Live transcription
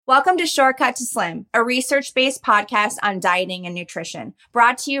Welcome to Shortcut to Slim, a research-based podcast on dieting and nutrition,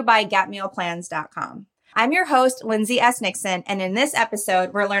 brought to you by GetMealPlans.com. I'm your host, Lindsay S. Nixon, and in this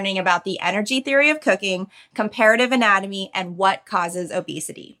episode, we're learning about the energy theory of cooking, comparative anatomy, and what causes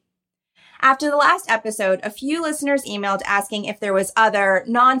obesity. After the last episode, a few listeners emailed asking if there was other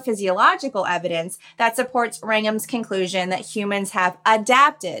non-physiological evidence that supports Wrangham's conclusion that humans have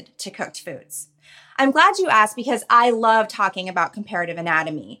adapted to cooked foods. I'm glad you asked because I love talking about comparative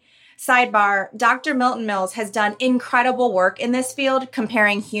anatomy. Sidebar, Dr. Milton Mills has done incredible work in this field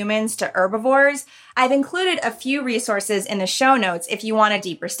comparing humans to herbivores. I've included a few resources in the show notes if you want a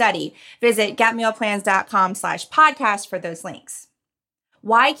deeper study. Visit getmealplans.com/podcast for those links.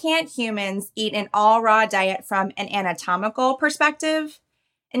 Why can't humans eat an all-raw diet from an anatomical perspective?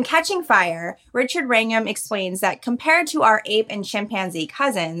 In Catching Fire, Richard Wrangham explains that compared to our ape and chimpanzee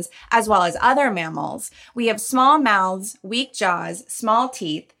cousins, as well as other mammals, we have small mouths, weak jaws, small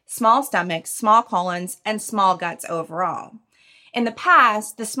teeth, small stomachs, small colons, and small guts overall. In the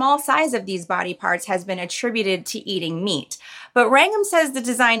past, the small size of these body parts has been attributed to eating meat, but Wrangham says the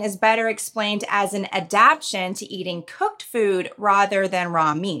design is better explained as an adaptation to eating cooked food rather than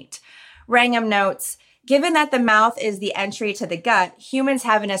raw meat. Wrangham notes, given that the mouth is the entry to the gut, humans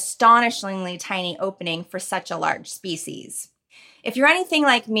have an astonishingly tiny opening for such a large species. If you're anything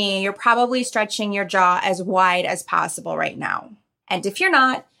like me, you're probably stretching your jaw as wide as possible right now. And if you're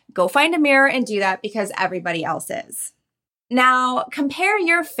not, go find a mirror and do that because everybody else is. Now, compare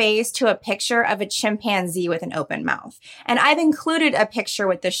your face to a picture of a chimpanzee with an open mouth. And I've included a picture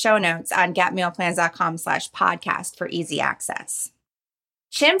with the show notes on getmealplans.com/podcast for easy access.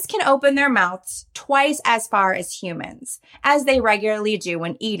 Chimps can open their mouths twice as far as humans, as they regularly do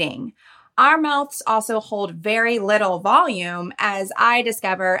when eating. Our mouths also hold very little volume, as I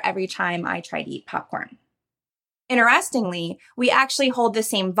discover every time I try to eat popcorn. Interestingly, we actually hold the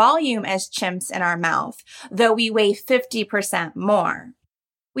same volume as chimps in our mouth, though we weigh 50% more.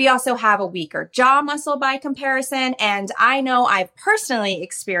 We also have a weaker jaw muscle by comparison, and I know I've personally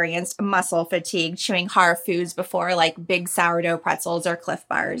experienced muscle fatigue chewing hard foods before, like big sourdough pretzels or Cliff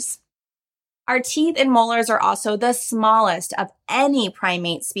Bars. Our teeth and molars are also the smallest of any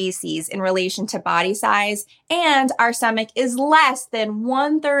primate species in relation to body size, and our stomach is less than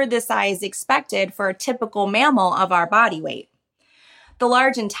 1/3 the size expected for a typical mammal of our body weight. The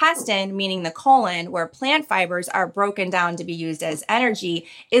large intestine, meaning the colon, where plant fibers are broken down to be used as energy,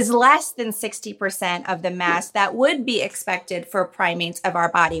 is less than 60% of the mass that would be expected for primates of our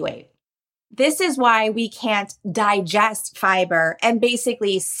body weight. This is why we can't digest fiber and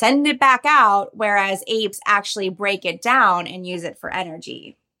basically send it back out, whereas apes actually break it down and use it for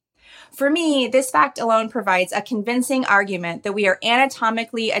energy. For me, this fact alone provides a convincing argument that we are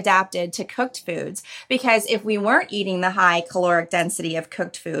anatomically adapted to cooked foods, because if we weren't eating the high caloric density of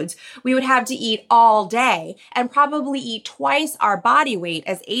cooked foods, we would have to eat all day and probably eat twice our body weight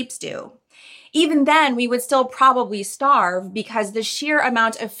as apes do. Even then, we would still probably starve because the sheer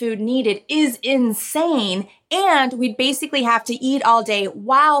amount of food needed is insane, and we'd basically have to eat all day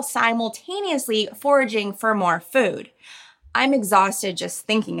while simultaneously foraging for more food. I'm exhausted just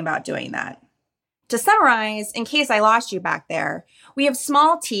thinking about doing that. To summarize, in case I lost you back there, we have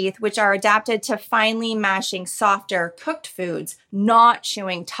small teeth which are adapted to finely mashing softer cooked foods, not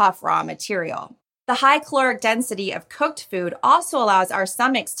chewing tough raw material. The high caloric density of cooked food also allows our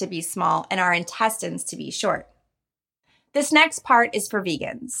stomachs to be small and our intestines to be short. This next part is for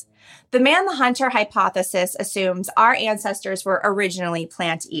vegans. The man-the-hunter hypothesis assumes our ancestors were originally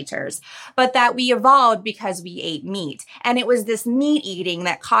plant eaters, but that we evolved because we ate meat. And it was this meat eating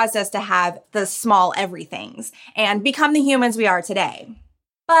that caused us to have the small everythings and become the humans we are today.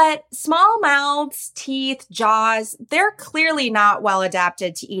 But small mouths, teeth, jaws, they're clearly not well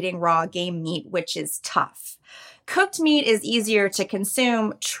adapted to eating raw game meat, which is tough. Cooked meat is easier to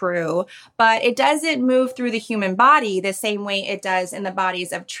consume, true, but it doesn't move through the human body the same way it does in the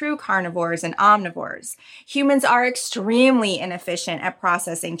bodies of true carnivores and omnivores. Humans are extremely inefficient at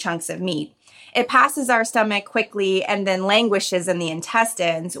processing chunks of meat. It passes our stomach quickly and then languishes in the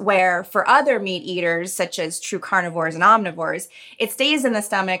intestines, where for other meat eaters, such as true carnivores and omnivores, it stays in the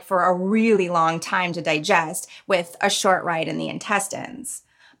stomach for a really long time to digest, with a short ride in the intestines.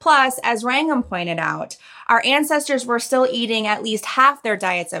 Plus, as Wrangham pointed out, our ancestors were still eating at least half their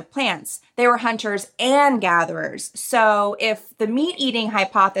diets of plants. They were hunters and gatherers. So if the meat-eating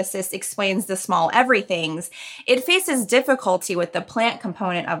hypothesis explains the small everythings, it faces difficulty with the plant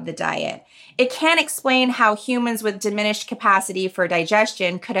component of the diet. It can't explain how humans with diminished capacity for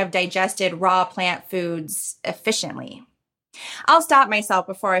digestion could have digested raw plant foods efficiently. I'll stop myself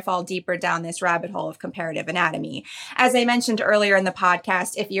before I fall deeper down this rabbit hole of comparative anatomy. As I mentioned earlier in the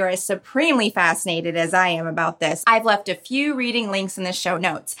podcast, if you're as supremely fascinated as I am about this, I've left a few reading links in the show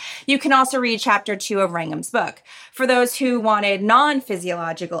notes. You can also read chapter 2 of Wrangham's book. For those who wanted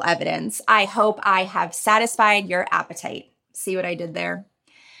non-physiological evidence, I hope I have satisfied your appetite. See what I did there?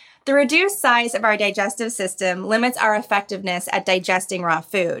 The reduced size of our digestive system limits our effectiveness at digesting raw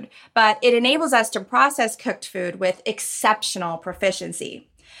food, but it enables us to process cooked food with exceptional proficiency.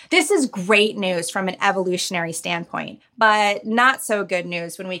 This is great news from an evolutionary standpoint, but not so good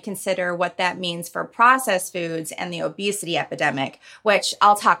news when we consider what that means for processed foods and the obesity epidemic, which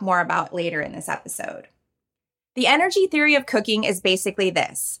I'll talk more about later in this episode. The energy theory of cooking is basically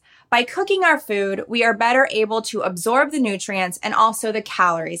this. By cooking our food, we are better able to absorb the nutrients and also the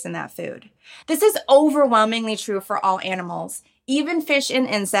calories in that food. This is overwhelmingly true for all animals, even fish and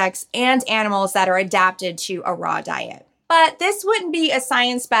insects, and animals that are adapted to a raw diet. But this wouldn't be a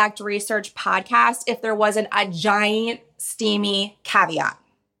science-backed research podcast if there wasn't a giant, steamy caveat.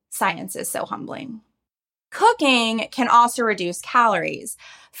 Science is so humbling. Cooking can also reduce calories.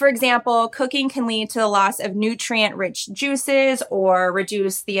 For example, cooking can lead to the loss of nutrient-rich juices or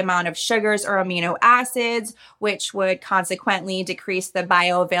reduce the amount of sugars or amino acids, which would consequently decrease the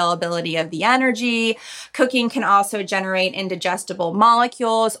bioavailability of the energy. Cooking can also generate indigestible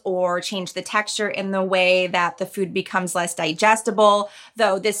molecules or change the texture in the way that the food becomes less digestible,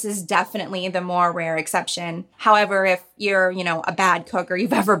 though this is definitely the more rare exception. However, if you're, a bad cook or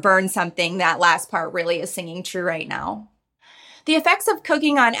you've ever burned something, that last part really is singing true right now. The effects of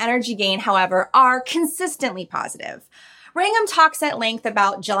cooking on energy gain, however, are consistently positive. Wrangham talks at length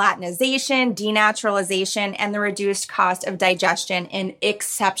about gelatinization, denaturalization, and the reduced cost of digestion in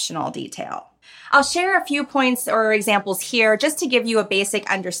exceptional detail. I'll share a few points or examples here just to give you a basic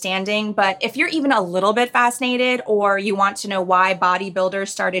understanding, but if you're even a little bit fascinated or you want to know why bodybuilders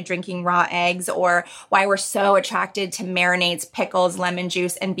started drinking raw eggs or why we're so attracted to marinades, pickles, lemon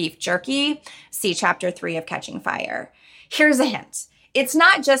juice, and beef jerky, see chapter 3 of Catching Fire. Here's a hint. It's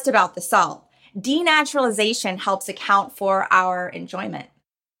not just about the salt. Denaturalization helps account for our enjoyment.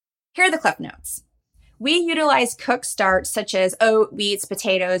 Here are the Cliff Notes. We utilize cooked starch such as oat, wheats,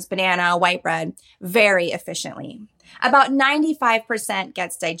 potatoes, banana, white bread very efficiently. About 95%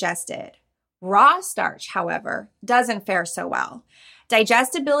 gets digested. Raw starch, however, doesn't fare so well.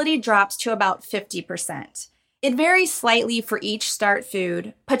 Digestibility drops to about 50%. It varies slightly for each start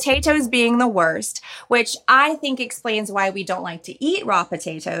food, potatoes being the worst, which I think explains why we don't like to eat raw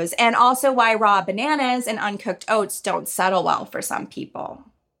potatoes and also why raw bananas and uncooked oats don't settle well for some people.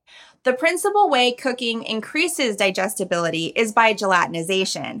 The principal way cooking increases digestibility is by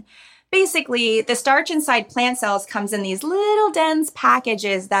gelatinization. Basically, the starch inside plant cells comes in these little dense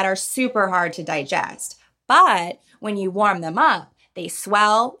packages that are super hard to digest. But when you warm them up, they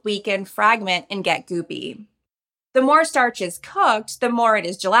swell, weaken, fragment, and get goopy. The more starch is cooked, the more it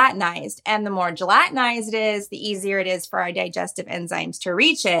is gelatinized. And the more gelatinized it is, the easier it is for our digestive enzymes to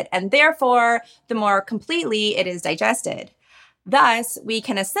reach it. And therefore, the more completely it is digested. Thus, we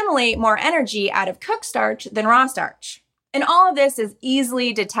can assimilate more energy out of cooked starch than raw starch. And all of this is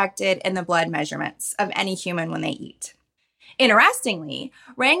easily detected in the blood measurements of any human when they eat. Interestingly,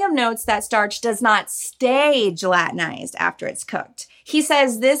 Wrangham notes that starch does not stay gelatinized after it's cooked. He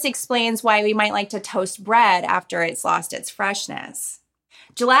says this explains why we might like to toast bread after it's lost its freshness.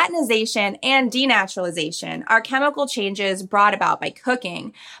 Gelatinization and denaturalization are chemical changes brought about by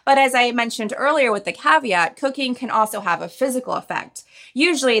cooking, but as I mentioned earlier with the caveat, cooking can also have a physical effect.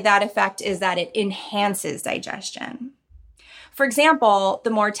 Usually that effect is that it enhances digestion. For example, the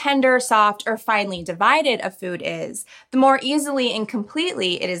more tender, soft, or finely divided a food is, the more easily and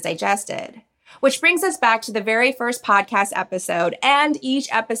completely it is digested. Which brings us back to the very first podcast episode and each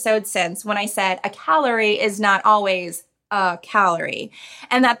episode since when I said a calorie is not always a calorie,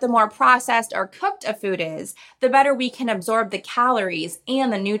 and that the more processed or cooked a food is, the better we can absorb the calories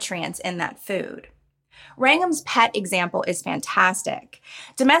and the nutrients in that food. Wrangham's pet example is fantastic.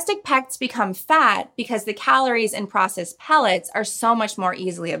 Domestic pets become fat because the calories in processed pellets are so much more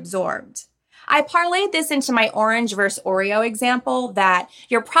easily absorbed. I parlayed this into my orange versus Oreo example that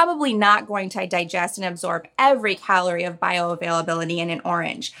you're probably not going to digest and absorb every calorie of bioavailability in an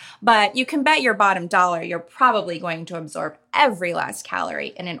orange, but you can bet your bottom dollar you're probably going to absorb every last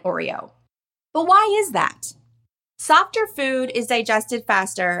calorie in an Oreo. But why is that? Softer food is digested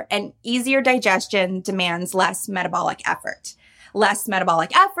faster, and easier digestion demands less metabolic effort. Less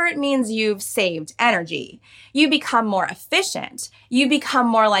metabolic effort means you've saved energy. You become more efficient. You become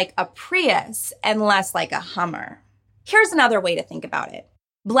more like a Prius and less like a Hummer. Here's another way to think about it.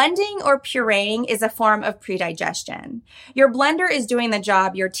 Blending or pureeing is a form of predigestion. Your blender is doing the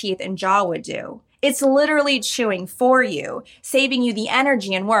job your teeth and jaw would do. It's literally chewing for you, saving you the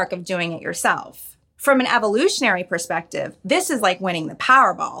energy and work of doing it yourself. From an evolutionary perspective, this is like winning the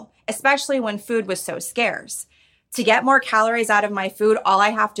Powerball, especially when food was so scarce. To get more calories out of my food, all I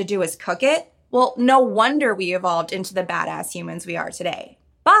have to do is cook it? Well, no wonder we evolved into the badass humans we are today.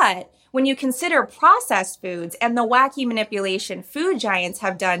 But when you consider processed foods and the wacky manipulation food giants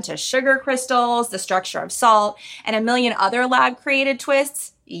have done to sugar crystals, the structure of salt, and a million other lab-created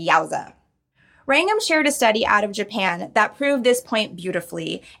twists, yowza. Wrangham shared a study out of Japan that proved this point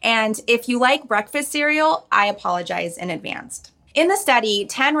beautifully, and if you like breakfast cereal, I apologize in advance. In the study,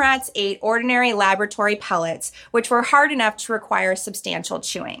 10 rats ate ordinary laboratory pellets, which were hard enough to require substantial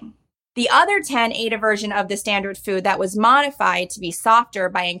chewing. The other 10 ate a version of the standard food that was modified to be softer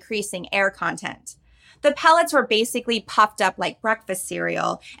by increasing air content. The pellets were basically puffed up like breakfast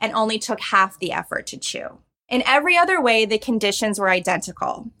cereal and only took half the effort to chew. In every other way, the conditions were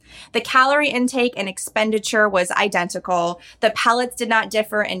identical. The calorie intake and expenditure was identical. The pellets did not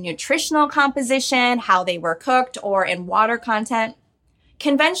differ in nutritional composition, how they were cooked, or in water content.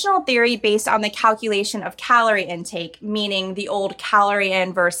 Conventional theory based on the calculation of calorie intake, meaning the old calorie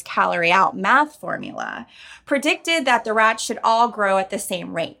in versus calorie out math formula, predicted that the rats should all grow at the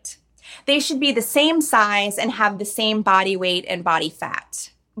same rate. They should be the same size and have the same body weight and body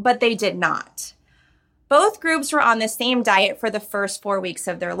fat. But they did not. Both groups were on the same diet for the first 4 weeks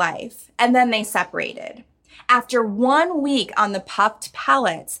of their life, and then they separated. After 1 week on the puffed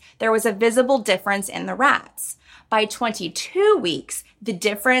pellets, there was a visible difference in the rats. By 22 weeks, the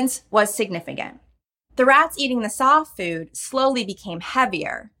difference was significant. The rats eating the soft food slowly became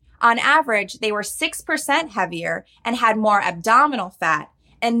heavier. On average, they were 6% heavier and had more abdominal fat,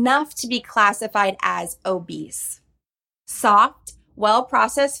 enough to be classified as obese. Soft,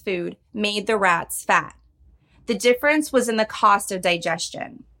 well-processed food made the rats fat. The difference was in the cost of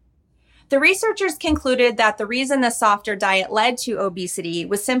digestion. The researchers concluded that the reason the softer diet led to obesity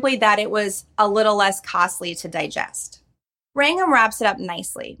was simply that it was a little less costly to digest. Wrangham wraps it up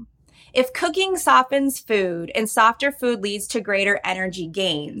nicely. If cooking softens food and softer food leads to greater energy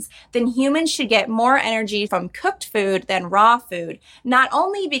gains, then humans should get more energy from cooked food than raw food, not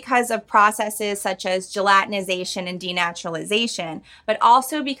only because of processes such as gelatinization and denaturalization, but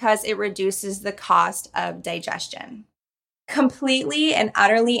also because it reduces the cost of digestion. Completely and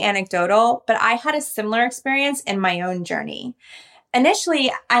utterly anecdotal, but I had a similar experience in my own journey. Initially,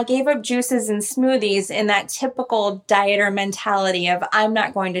 I gave up juices and smoothies in that typical dieter mentality of I'm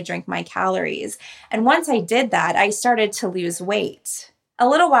not going to drink my calories. And once I did that, I started to lose weight. A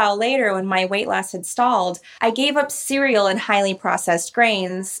little while later, when my weight loss had stalled, I gave up cereal and highly processed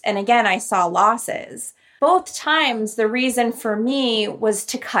grains, and again, I saw losses. Both times, the reason for me was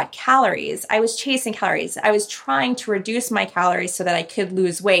to cut calories. I was chasing calories. I was trying to reduce my calories so that I could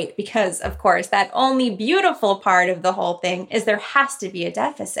lose weight because, of course, that only beautiful part of the whole thing is there has to be a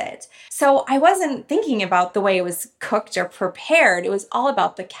deficit. So I wasn't thinking about the way it was cooked or prepared. It was all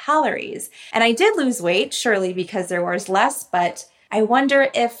about the calories. And I did lose weight, surely because there was less, but I wonder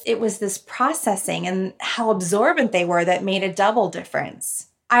if it was this processing and how absorbent they were that made a double difference.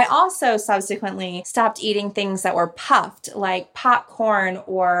 I also subsequently stopped eating things that were puffed, like popcorn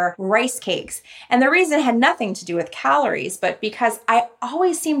or rice cakes. And the reason had nothing to do with calories, but because I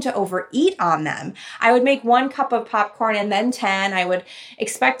always seemed to overeat on them. I would make 1 cup of popcorn and then 10. I would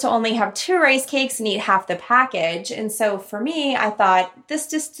expect to only have 2 rice cakes and eat half the package. And so for me, I thought this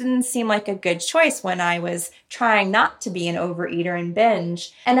just didn't seem like a good choice when I was trying not to be an overeater and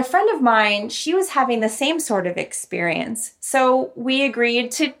binge. And a friend of mine, she was having the same sort of experience. So we agreed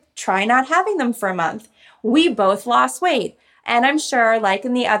to try not having them for a month. We both lost weight. And I'm sure, like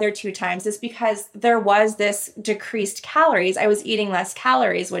in the other 2 times, it's because there was this decreased calories. I was eating less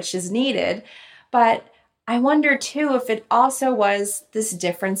calories, which is needed. But I wonder too if it also was this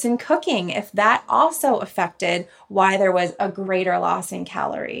difference in cooking, if that also affected why there was a greater loss in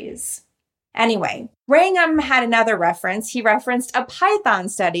calories. Anyway, Wrangham had another reference. He referenced a python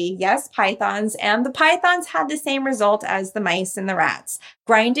study. Yes, pythons. And the pythons had the same result as the mice and the rats.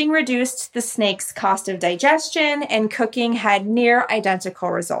 Grinding reduced the snake's cost of digestion, and cooking had near identical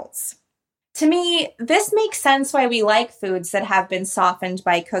results. To me, this makes sense why we like foods that have been softened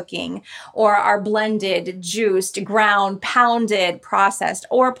by cooking, or are blended, juiced, ground, pounded, processed,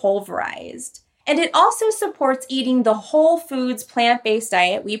 or pulverized. And it also supports eating the whole foods plant-based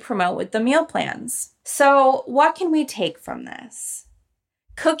diet we promote with the meal plans. So what can we take from this?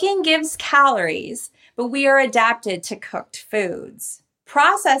 Cooking gives calories, but we are adapted to cooked foods.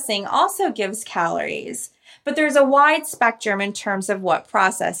 Processing also gives calories, but there's a wide spectrum in terms of what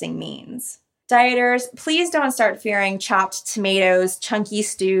processing means. Dieters, please don't start fearing chopped tomatoes, chunky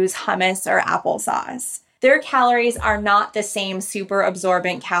stews, hummus, or applesauce. Their calories are not the same super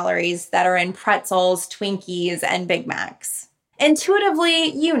absorbent calories that are in pretzels, Twinkies, and Big Macs. Intuitively,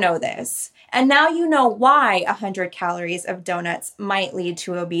 you know this. And now you know why 100 calories of donuts might lead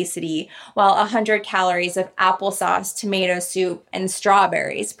to obesity, while 100 calories of applesauce, tomato soup, and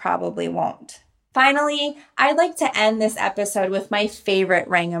strawberries probably won't. Finally, I'd like to end this episode with my favorite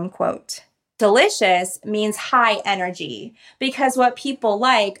Wrangham quote. Delicious means high energy, because what people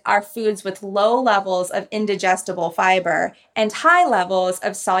like are foods with low levels of indigestible fiber and high levels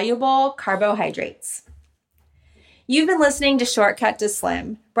of soluble carbohydrates. You've been listening to Shortcut to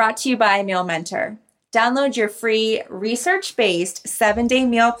Slim, brought to you by Meal Mentor. Download your free, research-based 7-day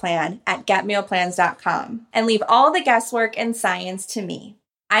meal plan at getmealplans.com and leave all the guesswork and science to me.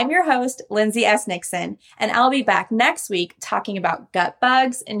 I'm your host, Lindsay S. Nixon, and I'll be back next week talking about gut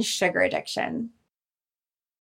bugs and sugar addiction.